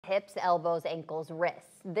hips, elbows, ankles,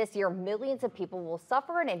 wrists. This year, millions of people will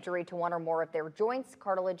suffer an injury to one or more of their joints,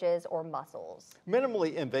 cartilages, or muscles.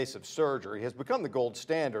 Minimally invasive surgery has become the gold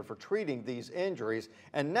standard for treating these injuries.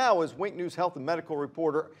 And now, as Wink News health and medical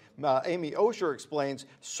reporter Amy Osher explains,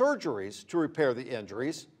 surgeries to repair the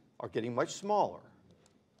injuries are getting much smaller.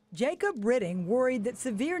 Jacob Ridding worried that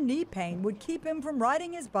severe knee pain would keep him from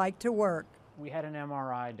riding his bike to work. We had an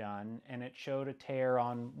MRI done and it showed a tear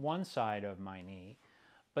on one side of my knee,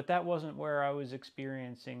 but that wasn't where I was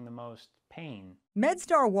experiencing the most pain.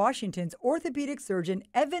 MedStar Washington's orthopedic surgeon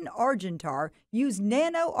Evan Argentar used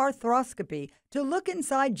Nano arthroscopy to look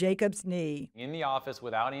inside Jacob's knee. In the office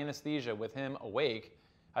without anesthesia, with him awake,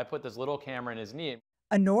 I put this little camera in his knee.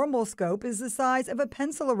 A normal scope is the size of a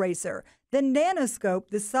pencil eraser, the nanoscope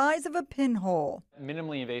the size of a pinhole.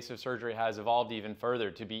 Minimally invasive surgery has evolved even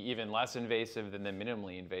further to be even less invasive than the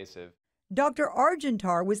minimally invasive. Dr.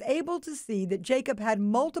 Argentar was able to see that Jacob had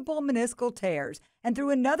multiple meniscal tears and through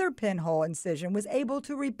another pinhole incision was able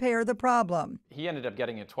to repair the problem. He ended up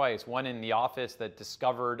getting it twice, one in the office that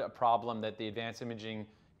discovered a problem that the advanced imaging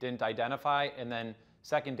didn't identify, and then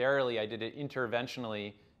secondarily I did it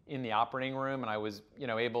interventionally in the operating room, and I was,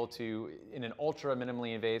 able to, in an ultra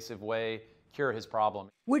minimally invasive way, cure his problem.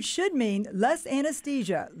 Which should mean less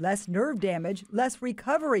anesthesia, less nerve damage, less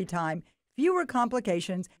recovery time, fewer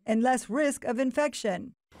complications, and less risk of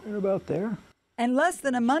infection. Right about there. And less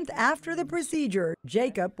than a month after the procedure,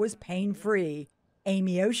 Jacob was pain-free.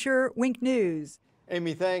 Amy Osher, Wink News.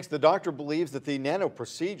 Amy, thanks. The doctor believes that the nano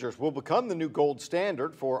procedures will become the new gold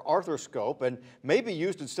standard for arthroscope and may be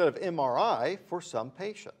used instead of MRI for some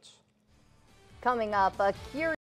patients. Coming up, a curious